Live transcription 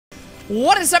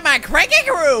What is up, my cranky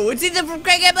crew? It's Ethan from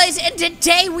Cranky Blaze, and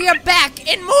today we are back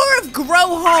in more of Grow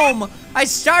Home. I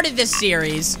started this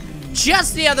series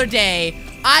just the other day.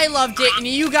 I loved it, and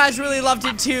you guys really loved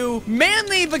it too.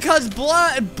 Mainly because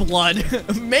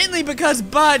mainly because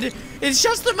Bud is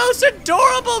just the most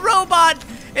adorable robot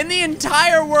in the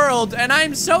entire world, and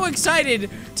I'm so excited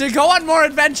to go on more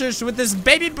adventures with this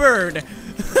baby bird.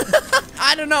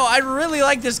 I don't know, I really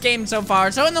like this game so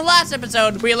far. So in the last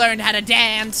episode, we learned how to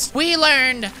dance, we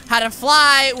learned how to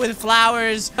fly with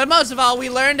flowers, but most of all, we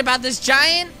learned about this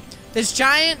giant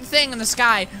thing in the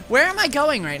sky. Where am I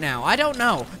going right now? I don't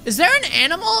know. Is there an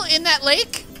animal in that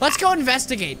lake? Let's go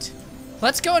investigate.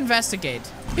 Let's go investigate.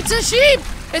 It's a sheep!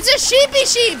 It's a sheepy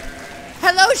sheep!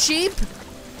 Hello, sheep.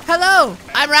 Hello.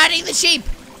 I'm riding the sheep.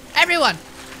 Everyone,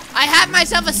 I have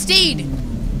myself a steed.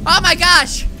 Oh my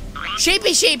gosh.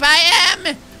 Sheepy sheep,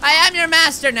 I am your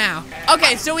master now.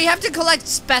 Okay, so we have to collect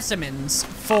specimens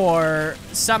for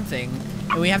something,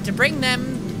 and we have to bring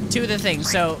them to the thing.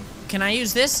 So, can I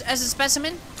use this as a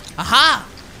specimen? Aha!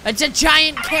 It's a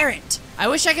giant carrot. I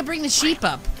wish I could bring the sheep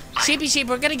up. Sheepy sheep,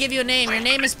 we're gonna give you a name. Your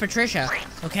name is Patricia,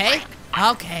 okay?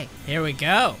 Okay, here we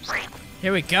go.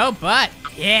 Here we go, bud.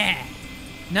 Yeah.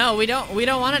 No, we don't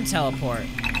want to teleport.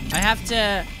 I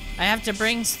have to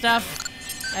bring stuff.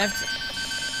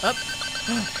 Oh.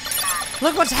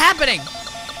 Look what's happening!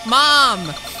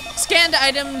 Mom! Scanned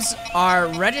items are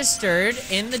registered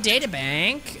in the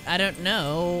databank. I don't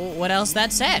know what else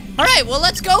that said. All right, well,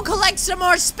 let's go collect some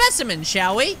more specimens,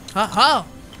 shall we? Oh,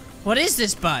 what is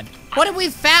this, bud? What have we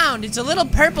found? It's a little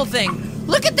purple thing.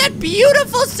 Look at that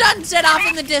beautiful sunset off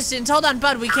in the distance. Hold on,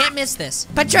 bud, we can't miss this.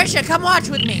 Patricia, come watch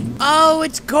with me. Oh,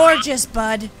 it's gorgeous,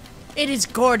 bud. It is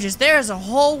gorgeous. There is a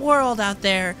whole world out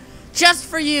there just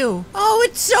for you. Oh,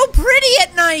 it's so pretty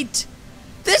at night.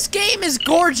 This game is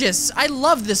gorgeous. I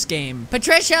love this game.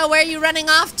 Patricia, where are you running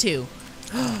off to?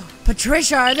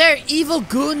 Patricia, are there evil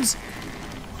goons?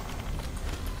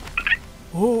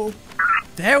 Oh,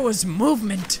 there was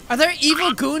movement. Are there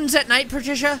evil goons at night,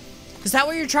 Patricia? Is that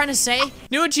what you're trying to say?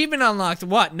 New achievement unlocked.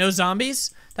 What, no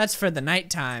zombies? That's for the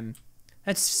nighttime.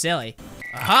 That's silly.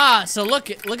 Aha, so look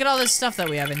at all this stuff that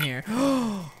we have in here.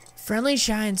 Friendly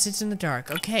shine sits in the dark.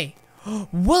 Okay.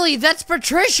 Wooly, that's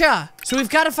Patricia! So we've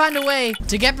got to find a way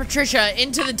to get Patricia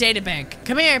into the databank.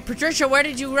 Come here, Patricia, where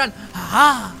did you run?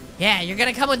 Aha! Yeah, you're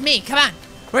gonna come with me, come on.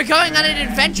 We're going on an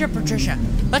adventure, Patricia.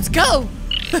 Let's go!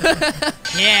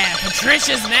 Yeah,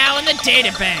 Patricia's now in the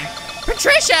databank.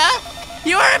 Patricia!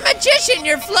 You are a magician,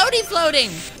 you're floating.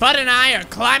 Bud and I are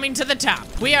climbing to the top.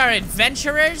 We are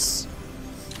adventurers,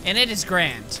 and it is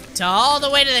grand. All the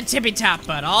way to the tippy top,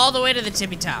 bud. All the way to the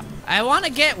tippy top. I want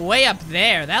to get way up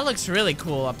there. That looks really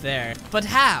cool up there. But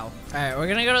how? All right, we're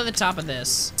gonna go to the top of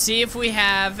this. See if we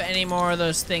have any more of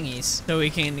those thingies, so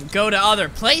we can go to other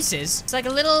places. It's like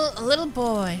a little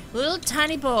boy, little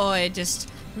tiny boy, just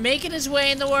making his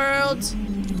way in the world,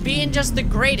 being just the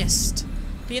greatest,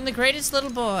 being the greatest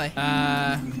little boy.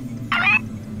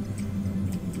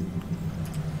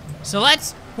 So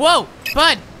let's. Whoa,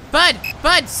 Bud,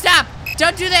 stop!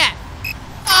 Don't do that!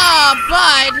 Oh,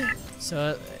 Bud!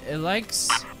 So it likes.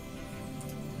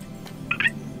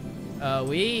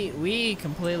 We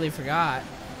completely forgot.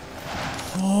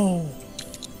 Oh,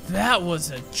 that was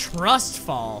a trust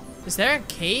fall. Is there a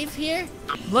cave here?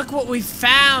 Look what we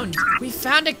found! We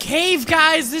found a cave,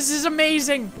 guys! This is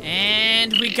amazing!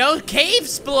 And we go cave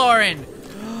exploring!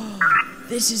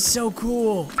 This is so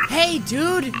cool. Hey,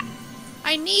 dude!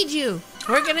 I need you!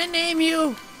 We're gonna name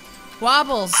you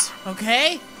Wobbles,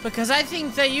 okay? Because I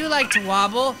think that you like to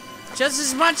wobble just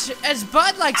as much as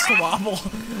Bud likes to wobble.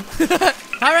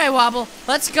 All right, Wobble,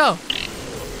 let's go.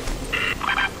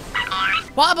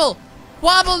 Wobble,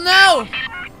 no!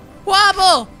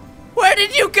 Wobble, where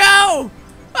did you go?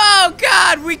 Oh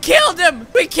God, we killed him.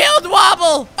 We killed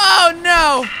Wobble. Oh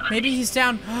no, maybe he's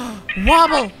down.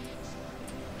 Wobble,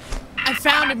 I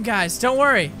found him, guys, don't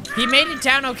worry. He made it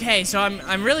down okay, so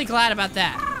I'm really glad about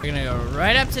that. We're gonna go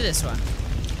right up to this one.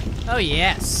 Oh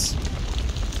yes.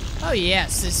 Oh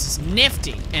yes, this is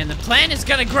nifty. And the plant is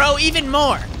gonna grow even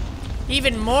more.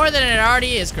 Even more than it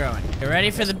already is growing. You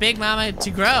ready for the big mama to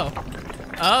grow?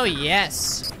 Oh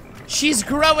yes. She's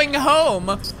growing home.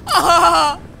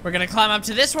 Ah! We're gonna climb up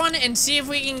to this one and see if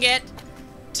we can get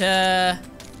to...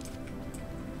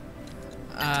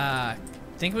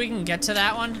 think we can get to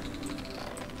that one?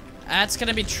 That's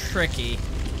gonna be tricky.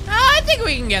 I think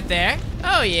we can get there.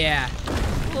 Oh yeah.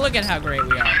 Look at how great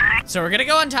we are. So we're gonna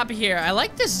go on top of here. I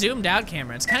like this zoomed out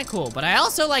camera. It's kind of cool, but I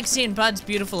also like seeing Bud's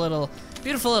beautiful little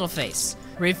face.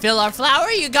 Refill our flower.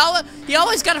 You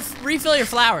always gotta refill your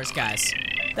flowers, guys.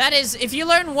 That is, if you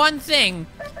learn one thing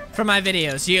from my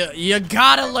videos. You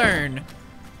gotta learn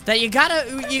that you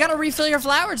gotta refill your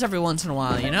flowers every once in a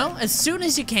while, you know? As soon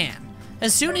as you can.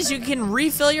 As soon as you can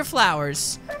refill your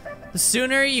flowers, the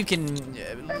sooner you can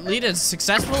lead a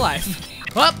successful life.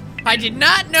 Well, I did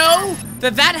not know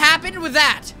that happened with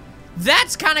that.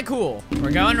 That's kind of cool.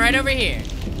 We're going right over here.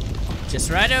 Just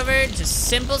right over, just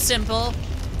simple.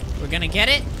 We're gonna get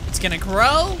it, it's gonna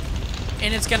grow,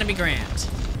 and it's gonna be grand.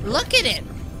 Look at it.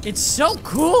 It's so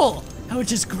cool how it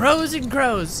just grows and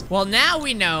grows. Well, now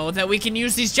we know that we can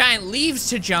use these giant leaves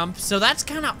to jump, so that's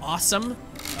kind of awesome.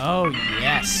 Oh,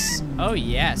 yes. Oh,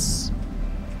 yes.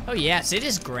 Oh, yes, it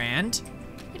is grand.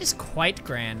 It is quite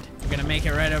grand. We're gonna make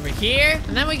it right over here,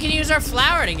 and then we can use our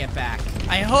flower to get back.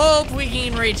 I hope we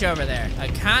can reach over there. I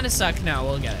kind of suck. No,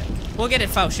 we'll get it. We'll get it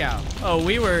faux show. Oh,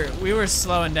 we were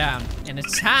slowing down. And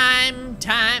it's time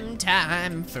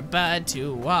for Bud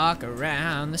to walk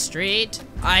around the street.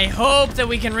 I hope that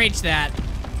we can reach that.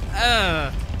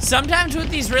 Sometimes with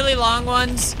these really long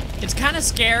ones, it's kind of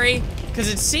scary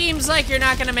because it seems like you're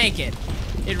not gonna make it.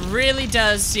 It really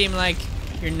does seem like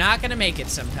you're not gonna make it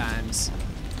sometimes.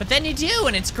 But then you do,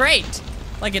 and it's great.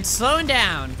 Like, it's slowing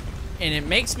down, and it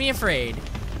makes me afraid.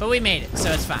 But we made it, so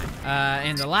it's fine.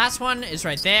 And the last one is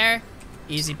right there.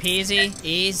 Easy peasy,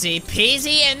 easy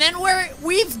peasy. And then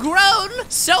we've grown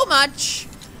so much.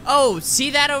 Oh,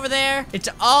 see that over there? It's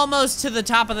almost to the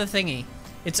top of the thingy.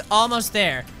 It's almost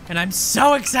there. And I'm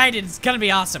so excited, it's gonna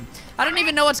be awesome. I don't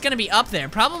even know what's gonna be up there.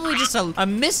 Probably just a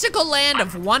mystical land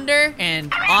of wonder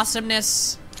and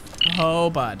awesomeness. Oh,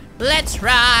 Bud. Let's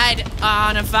ride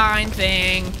on a fine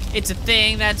thing. It's a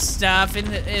thing that stuff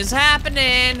is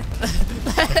happening.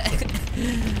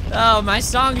 Oh, my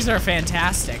songs are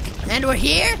fantastic. And we're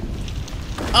here?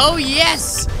 Oh,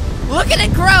 yes. Look at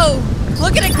it grow.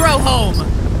 Look at it grow home.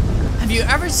 Have you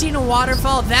ever seen a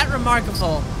waterfall that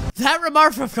remarkable? That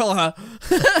remarkable, huh?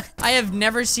 I have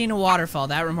never seen a waterfall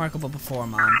that remarkable before,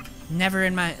 Mom. Never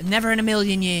in a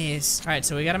million years. All right,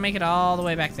 so we gotta make it all the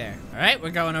way back there. All right,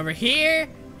 we're going over here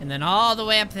and then all the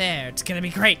way up there. It's gonna be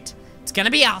great. It's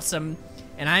gonna be awesome,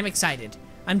 and I'm excited.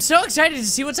 I'm so excited to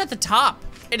see what's at the top.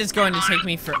 It is going to take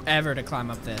me forever to climb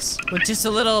up this. With just a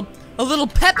little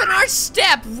pep in our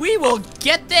step, we will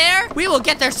get there. We will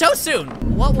get there so soon.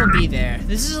 What will be there?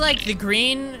 This is like the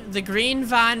green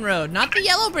vine road, not the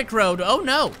yellow brick road. Oh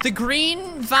no, the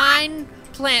green vine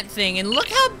plant thing. And look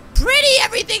how pretty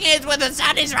everything is when the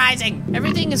sun is rising.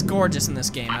 Everything is gorgeous in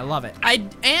this game. I love it. I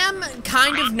am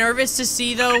kind of nervous to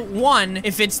see, though, one,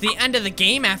 if it's the end of the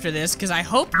game after this, because I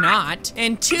hope not.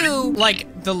 And two,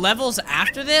 like, the levels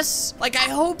after this, like,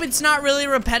 I hope it's not really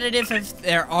repetitive if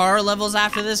there are levels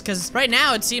after this, because right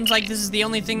now it seems like this is the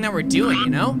only thing that we're doing,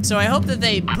 you know? So I hope that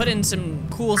they put in some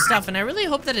cool stuff, and I really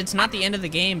hope that it's not the end of the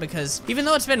game, because even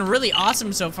though it's been really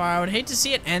awesome so far, I would hate to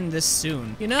see it end this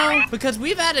soon, you know? Because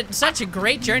we've had such a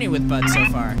great journey with Bud so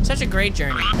far. Such a great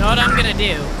journey. You know what I'm gonna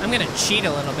do? I'm gonna cheat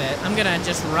a little bit. I'm gonna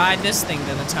just ride this thing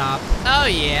to the top. Oh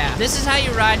yeah. This is how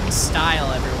you ride in style,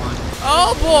 everyone.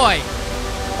 Oh boy.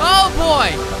 Oh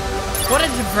boy. What a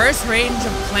diverse range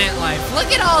of plant life.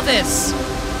 Look at all this.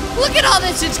 Look at all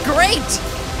this. It's great.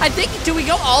 I think, do we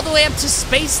go all the way up to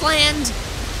Spaceland?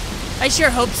 I sure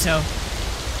hope so.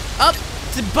 Up.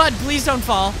 Bud, please don't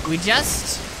fall. We've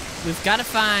got to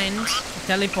find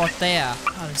teleporter.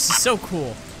 Oh, this is so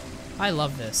cool. I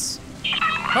love this.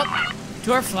 Oh,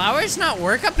 do our flowers not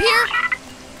work up here?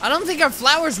 I don't think our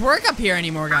flowers work up here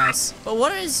anymore, guys. But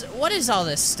what is all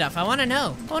this stuff? I want to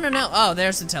know. I want to know. Oh,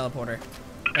 there's the teleporter.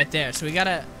 Right there. So we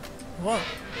gotta, whoa.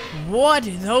 What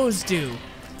do those do?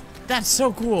 That's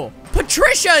so cool.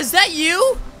 Patricia, is that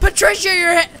you?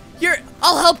 Patricia,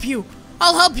 I'll help you.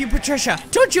 I'll help you, Patricia.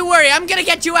 Don't you worry, I'm gonna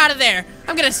get you out of there.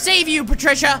 I'm gonna save you,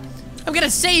 Patricia. I'm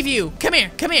gonna save you. Come here,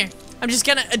 come here.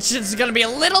 It's just gonna be a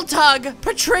little tug.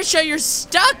 Patricia, you're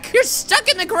stuck. You're stuck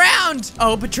in the ground.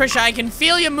 Oh, Patricia, I can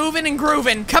feel you moving and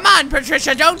grooving. Come on,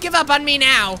 Patricia, don't give up on me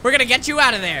now. We're gonna get you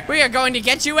out of there. We are going to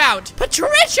get you out.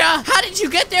 Patricia, how did you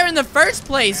get there in the first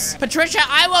place? Patricia,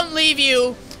 I won't leave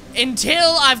you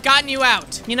until I've gotten you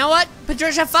out. You know what?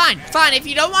 Patricia, fine. Fine, if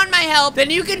you don't want my help, then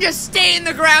you can just stay in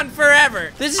the ground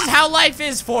forever. This is how life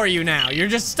is for you now. You're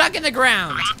just stuck in the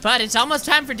ground. But it's almost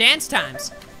time for dance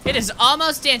times. It is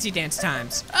almost dancey dance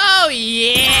times. Oh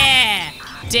yeah!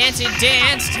 Dancey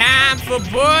dance time for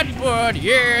Bud,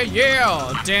 yeah,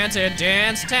 yeah. Dancey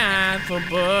dance time for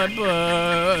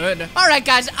Bud. All right,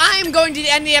 guys, I'm going to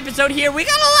end the episode here. We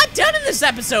got a lot done in this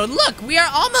episode. Look, we are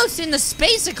almost in the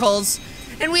Spacicles,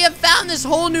 and we have found this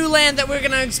whole new land that we're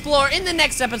gonna explore in the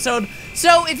next episode.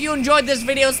 So if you enjoyed this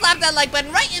video, slap that like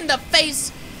button right in the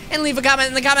face. and leave a comment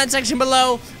in the comment section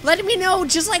below, letting me know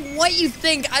just like what you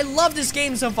think. I love this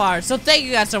game so far, so thank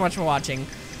you guys so much for watching.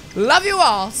 Love you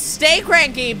all. Stay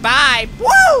cranky. Bye.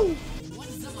 Woo!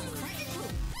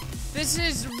 This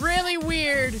is really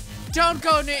weird. Don't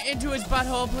go into his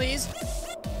butthole, please.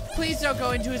 Please don't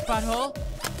go into his butthole.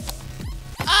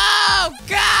 Oh,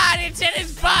 God, it's in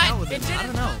his butt. I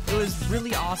don't know. It was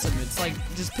really awesome. It's like,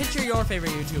 just picture your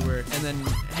favorite YouTuber and then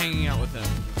hanging out with him.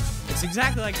 It's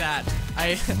exactly like that.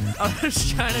 I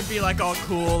was trying to be like all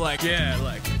cool, like, yeah,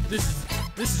 like, this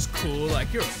is cool,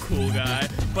 like, you're a cool guy.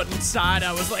 But inside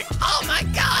I was like, oh my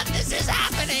God, this is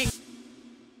happening.